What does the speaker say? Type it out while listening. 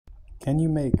Can you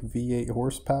make V8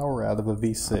 horsepower out of a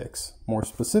V6? More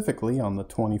specifically, on the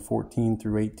 2014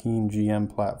 through 18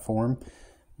 GM platform,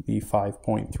 the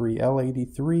 5.3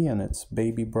 L83 and its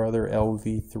baby brother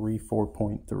Lv3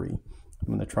 4.3. I'm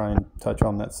going to try and touch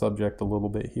on that subject a little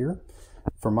bit here.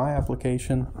 For my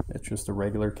application, it's just a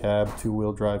regular cab,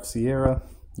 two-wheel drive Sierra.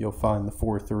 You'll find the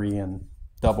 4.3 in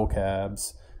double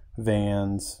cabs,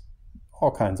 vans, all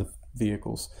kinds of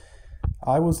vehicles.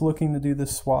 I was looking to do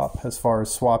this swap as far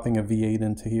as swapping a V8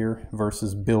 into here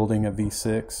versus building a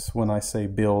V6. When I say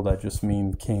build, I just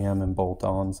mean cam and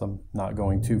bolt-ons. I'm not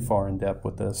going too far in depth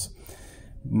with this.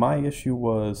 My issue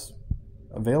was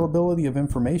availability of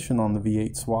information on the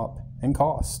V8 swap and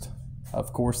cost.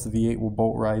 Of course, the V8 will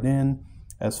bolt right in.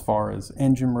 As far as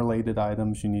engine related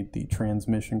items, you need the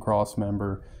transmission cross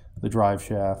member, the drive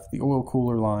shaft, the oil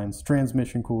cooler lines,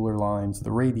 transmission cooler lines,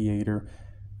 the radiator.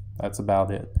 That's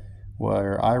about it.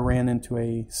 Where I ran into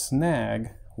a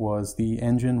snag was the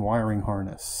engine wiring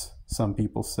harness. Some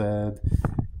people said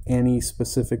any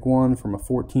specific one from a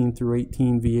 14 through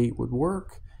 18 V8 would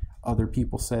work. Other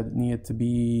people said it needed to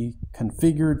be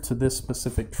configured to this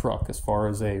specific truck as far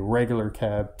as a regular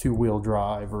cab two-wheel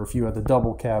drive, or if you had a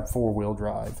double cab four-wheel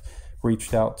drive.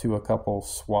 Reached out to a couple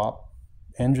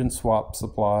engine swap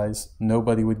supplies.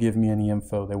 Nobody would give me any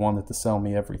info. They wanted to sell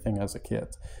me everything as a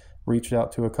kit. Reached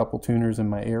out to a couple tuners in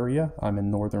my area. I'm in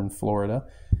northern Florida.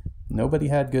 Nobody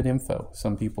had good info.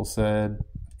 Some people said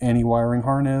any wiring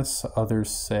harness. Others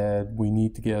said we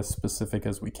need to get as specific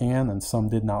as we can. And some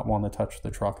did not want to touch the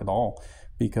truck at all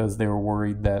because they were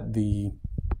worried that the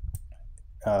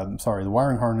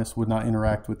wiring harness would not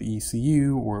interact with the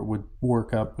ECU, or it would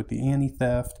work up with the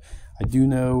anti-theft. I do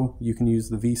know you can use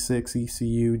the V6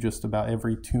 ECU. Just about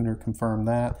every tuner confirmed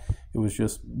that. It was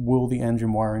just, will the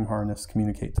engine wiring harness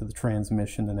communicate to the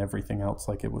transmission and everything else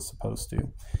like it was supposed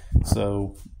to?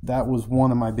 So that was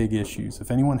one of my big issues. If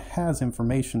anyone has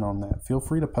information on that, feel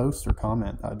free to post or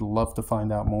comment. I'd love to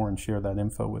find out more and share that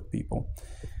info with people.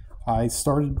 I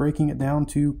started breaking it down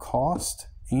to cost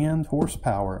and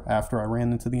horsepower after I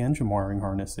ran into the engine wiring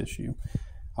harness issue.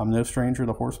 I'm no stranger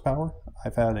to horsepower.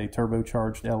 I've had a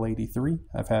turbocharged L83.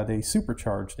 I've had a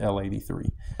supercharged L83.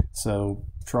 So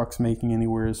trucks making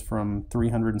anywhere from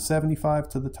 375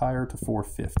 to the tire to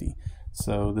 450.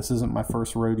 So this isn't my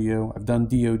first rodeo. I've done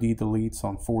DOD deletes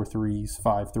on 4.3s,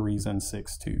 5.3s, and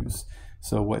 6.2s.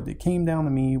 So what it came down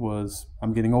to me was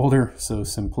I'm getting older, so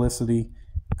simplicity,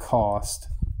 cost,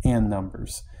 and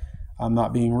numbers. I'm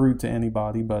not being rude to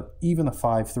anybody, but even a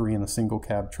 5.3 in a single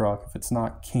cab truck, if it's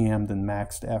not cammed and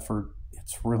maxed effort,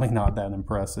 it's really not that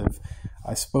impressive.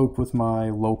 I spoke with my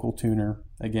local tuner,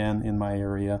 again, in my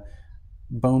area.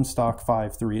 Bone stock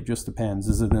 5.3, it just depends.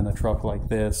 Is it in a truck like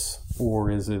this,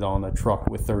 or is it on a truck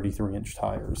with 33-inch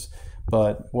tires?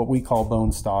 But what we call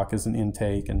bone stock is an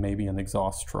intake and maybe an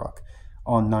exhaust truck.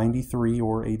 On 93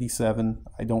 or 87,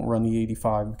 I don't run the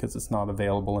 85 because it's not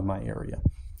available in my area.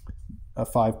 A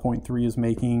 5.3 is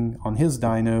making, on his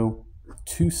dyno,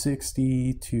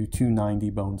 260 to 290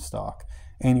 bone stock.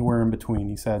 Anywhere in between.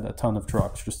 He's had a ton of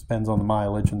trucks. Just depends on the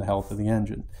mileage and the health of the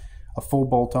engine. A full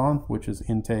bolt-on, which is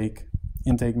intake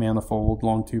manifold,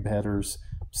 long tube headers,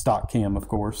 stock cam, of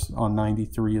course, on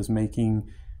 93 is making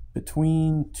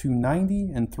between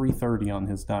 290 and 330 on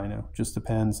his dyno. Just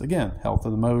depends, again, health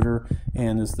of the motor,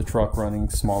 and is the truck running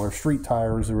smaller street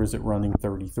tires, or is it running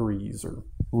 33s or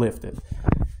lifted.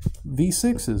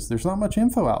 V6s, there's not much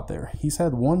info out there. He's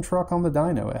had one truck on the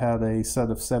dyno. It had a set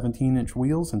of 17-inch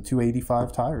wheels and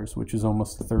 285 tires, which is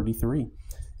almost a 33.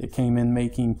 It came in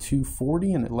making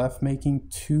 240 and it left making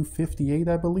 258,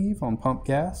 I believe, on pump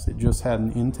gas. It just had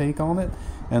an intake on it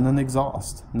and an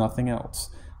exhaust, nothing else.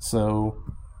 So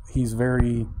he's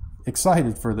very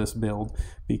excited for this build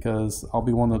because I'll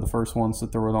be one of the first ones to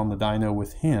throw it on the dyno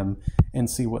with him and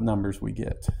see what numbers we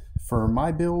get. For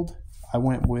my build, I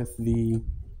went with the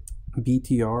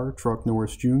BTR Truck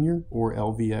Norris Jr. or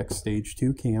LVX Stage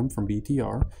 2 cam from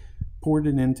BTR,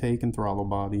 ported intake and throttle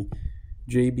body,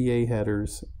 JBA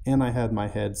headers, and I had my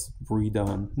heads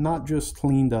redone. Not just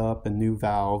cleaned up and new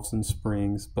valves and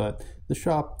springs, but the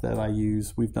shop that I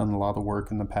use, we've done a lot of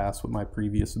work in the past with my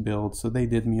previous build, so they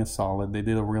did me a solid. They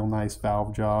did a real nice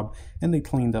valve job, and they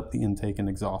cleaned up the intake and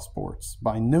exhaust ports.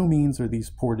 By no means are these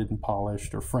ported and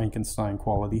polished or Frankenstein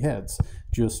quality heads.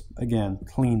 Just, again,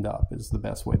 cleaned up is the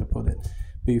best way to put it.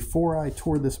 Before I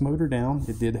tore this motor down,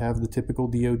 it did have the typical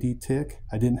DOD tick.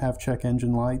 I didn't have check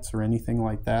engine lights or anything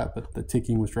like that, but the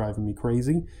ticking was driving me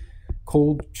crazy.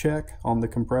 Cold check on the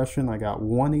compression, I got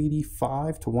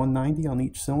 185 to 190 on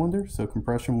each cylinder, so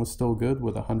compression was still good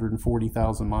with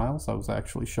 140,000 miles. I was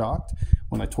actually shocked.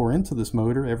 When I tore into this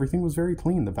motor, everything was very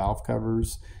clean. The valve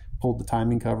covers, pulled the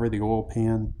timing cover, the oil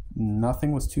pan,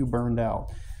 nothing was too burned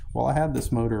out. While I had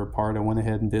this motor apart, I went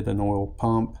ahead and did an oil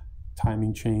pump,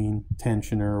 timing chain,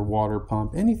 tensioner, water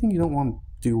pump, anything you don't want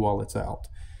to do while it's out.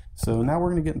 So now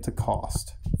we're going to get into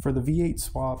cost. For the V8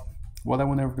 swap, what I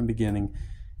went over in the beginning,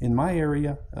 in my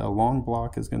area, a long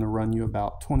block is going to run you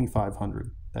about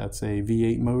 $2,500. That's a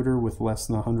V8 motor with less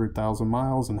than 100,000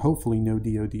 miles and hopefully no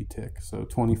DOD tick. So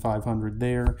 $2,500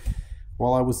 there.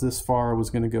 While I was this far, I was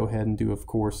going to go ahead and do, of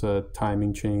course, a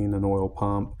timing chain, an oil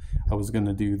pump. I was going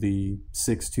to do the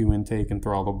 6.2 intake and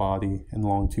throttle body and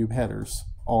long tube headers.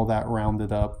 All that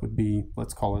rounded up would be,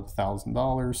 let's call it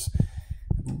 $1,000.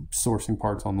 Sourcing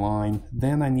parts online.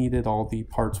 Then I needed all the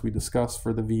parts we discussed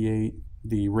for the V8,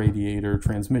 the radiator,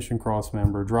 transmission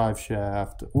crossmember, drive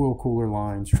shaft, oil cooler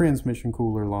lines, transmission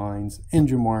cooler lines,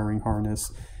 engine wiring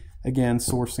harness. Again,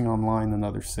 sourcing online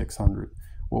another $600.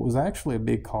 What was actually a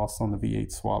big cost on the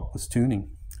V8 swap was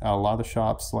tuning. A lot of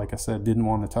shops, like I said, didn't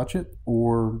want to touch it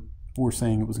or were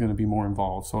saying it was going to be more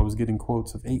involved. So I was getting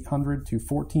quotes of $800 to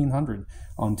 $1,400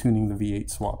 on tuning the V8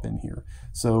 swap in here.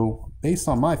 So based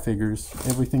on my figures,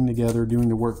 everything together, doing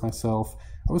the work myself,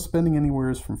 I was spending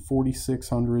anywhere from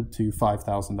 $4,600 to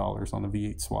 $5,000 on a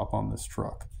V8 swap on this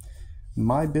truck.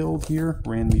 My build here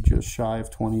ran me just shy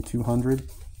of $2,200.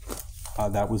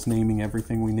 That was naming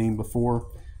everything we named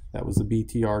before. That was the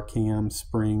BTR cam,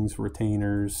 springs,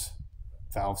 retainers,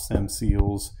 valve stem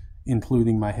seals,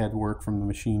 including my head work from the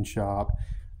machine shop.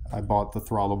 I bought the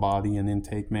throttle body and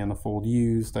intake manifold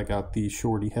used. I got the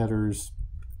shorty headers,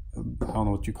 I don't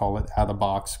know what you call it, out of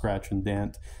box, scratch and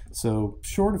dent. So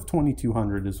short of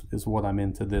 $2,200 is what I'm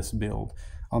into this build.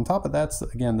 On top of that,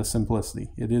 again, the simplicity.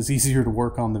 It is easier to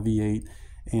work on the V8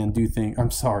 and do things,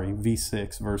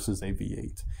 V6 versus a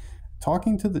V8.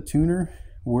 Talking to the tuner,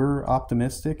 we're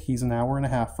optimistic. He's an hour and a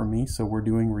half from me, so we're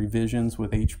doing revisions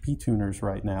with HP tuners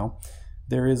right now.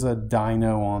 There is a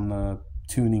dyno on the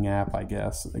tuning app, I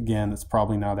guess. Again, it's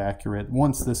probably not accurate.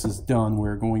 Once this is done,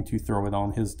 we're going to throw it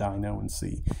on his dyno and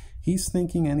see. He's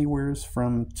thinking anywhere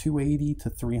from 280 to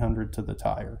 300 to the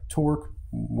tire. Torque,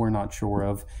 we're not sure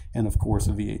of. And of course,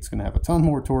 a V8 is going to have a ton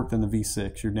more torque than the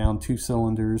V6. You're down 2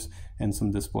 cylinders and some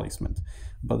displacement.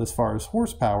 But as far as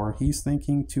horsepower, he's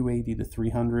thinking 280 to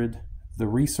 300. The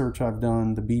research I've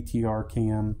done, the BTR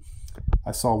cam,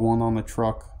 I saw one on the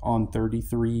truck on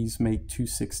 33s make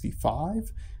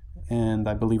 265, and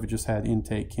I believe it just had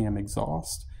intake cam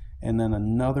exhaust. And then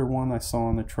another one I saw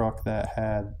on the truck that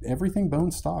had everything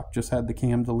bone stock, just had the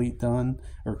cam delete done,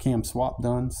 or cam swap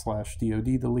done /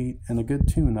 DOD delete, and a good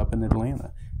tune up in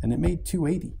Atlanta. And it made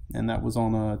 280, and that was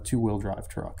on a 2-wheel drive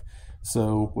truck.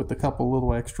 So with a couple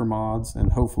little extra mods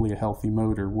and hopefully a healthy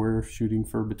motor, we're shooting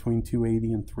for between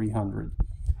 280 and 300.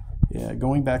 Yeah,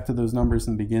 going back to those numbers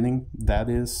in the beginning, that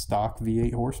is stock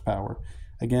V8 horsepower.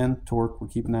 Again, torque, we're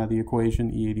keeping out of the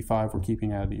equation. E85, we're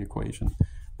keeping out of the equation.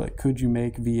 But could you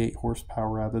make V8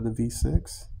 horsepower out of the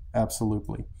V6?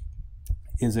 Absolutely.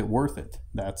 Is it worth it?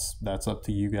 That's up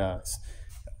to you guys.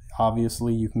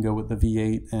 Obviously, you can go with the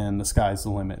V8 and the sky's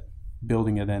the limit.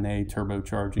 Building at NA,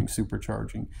 turbocharging,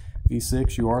 supercharging.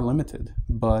 V6, you are limited,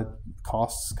 but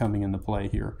costs coming into play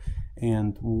here.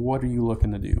 And what are you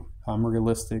looking to do? I'm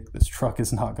realistic. This truck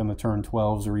is not going to turn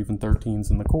 12s or even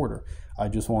 13s in the quarter. I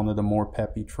just wanted a more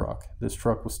peppy truck. This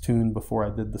truck was tuned before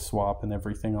I did the swap and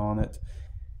everything on it.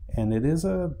 And it is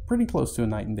a pretty close to a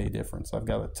night and day difference. I've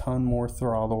got a ton more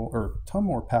throttle, or ton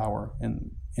more power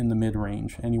in the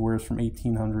mid-range, anywhere from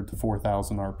 1,800 to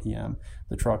 4,000 RPM.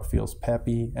 The truck feels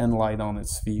peppy and light on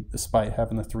its feet, despite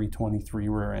having a 323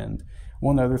 rear end.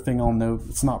 One other thing I'll note,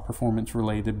 it's not performance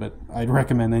related, but I'd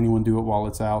recommend anyone do it while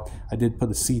it's out. I did put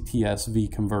a CTS-V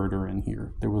converter in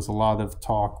here. There was a lot of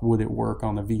talk, would it work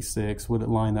on the V6? Would it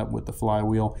line up with the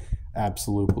flywheel?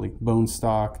 Absolutely. Bone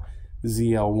stock,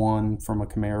 ZL1 from a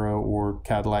Camaro or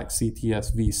Cadillac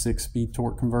CTS-V 6-speed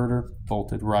torque converter,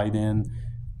 bolted right in.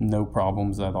 No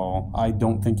problems at all. I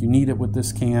don't think you need it with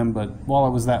this cam, but while I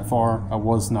was that far, I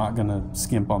was not going to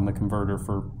skimp on the converter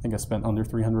for, I think I spent under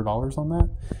 $300 on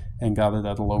that and got it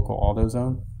at a local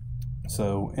AutoZone.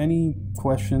 So any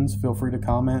questions, feel free to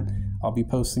comment. I'll be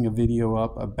posting a video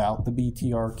up about the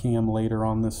BTR cam later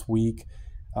on this week.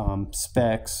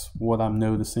 Specs, what I'm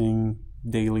noticing,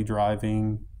 daily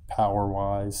driving,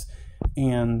 power-wise,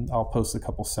 and I'll post a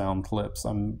couple sound clips.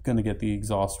 I'm going to get the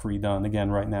exhaust redone.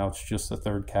 Again, right now it's just a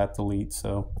third cat delete,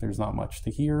 so there's not much to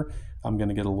hear. I'm going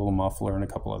to get a little muffler and a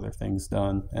couple other things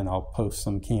done, and I'll post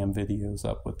some cam videos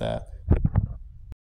up with that.